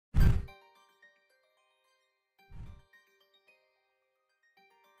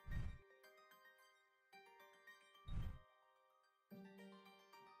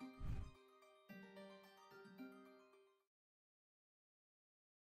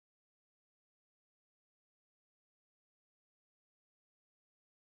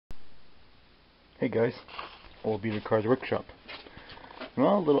Hey guys, Old Beater Cars Workshop.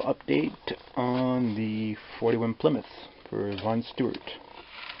 Well, a little update on the 41 Plymouth for Ron Stewart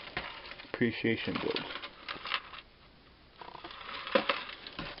appreciation build.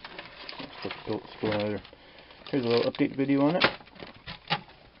 Here's a little update video on it.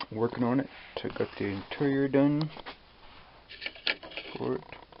 Working on it to get the interior done for it.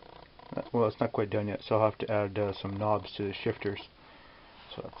 Well, it's not quite done yet, so I'll have to add some knobs to the shifters.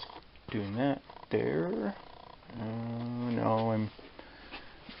 So that's doing that there. Now I'm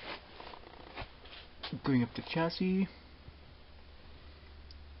putting up the chassis.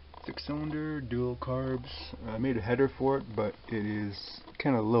 6-cylinder, dual carbs. I made a header for it, but it is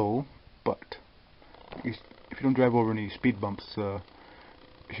kind of low. But if you don't drive over any speed bumps, it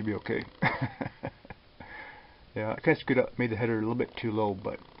should be okay. Yeah, I kind of screwed up, made the header a little bit too low,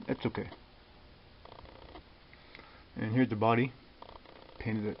 but that's okay. And here's the body.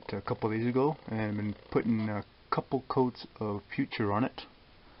 Painted it a couple days ago, and I've been putting a couple coats of Future on it.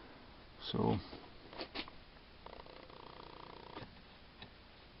 So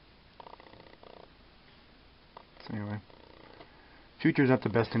anyway, Future's not the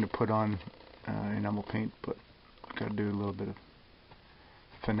best thing to put on enamel paint, but gotta do a little bit of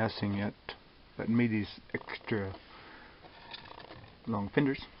finessing yet. That made these extra long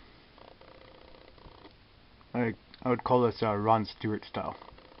fenders. I would call this Ron Stewart style.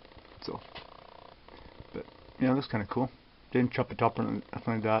 So, but yeah, that's kind of cool. Didn't chop the top or anything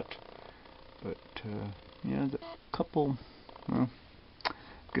like that, but yeah, the couple. Well,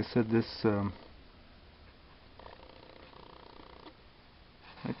 like I said, this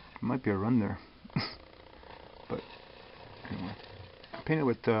might be a run there, but anyway, I painted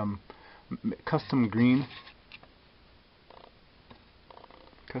with custom green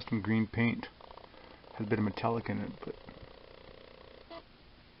paint. Has a bit of metallic in it, but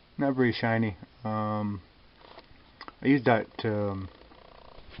not very shiny. I used that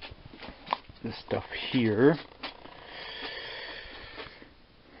this stuff here.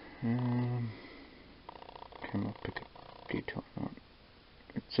 Come up, pick a detail on it.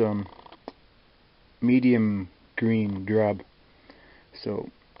 It's medium green drab. So,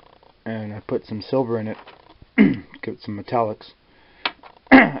 and I put some silver in it. Get some metallics.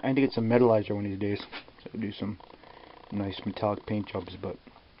 I need to get some metalizer one of these days, so I'll do some nice metallic paint jobs. But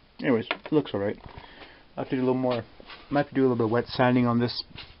anyways, it looks alright. I have to do a little more. I might have to do a little bit of wet sanding on this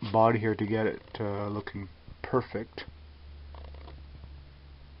body here to get it looking perfect.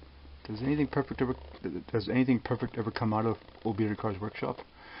 Does anything perfect ever come out of Old Beater Cars Workshop?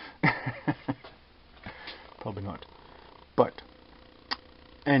 Probably not. But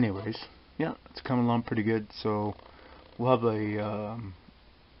anyways, yeah, it's coming along pretty good. So we'll have a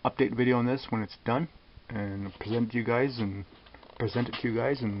update video on this when it's done, and present it to you guys,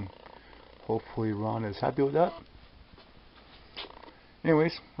 and hopefully Ron is happy with that.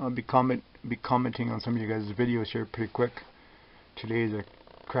 Anyways, I'll be commenting on some of you guys' videos here pretty quick. Today is a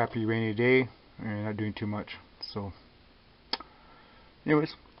crappy rainy day and not doing too much. So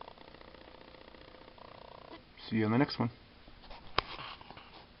anyways, see you on the next one.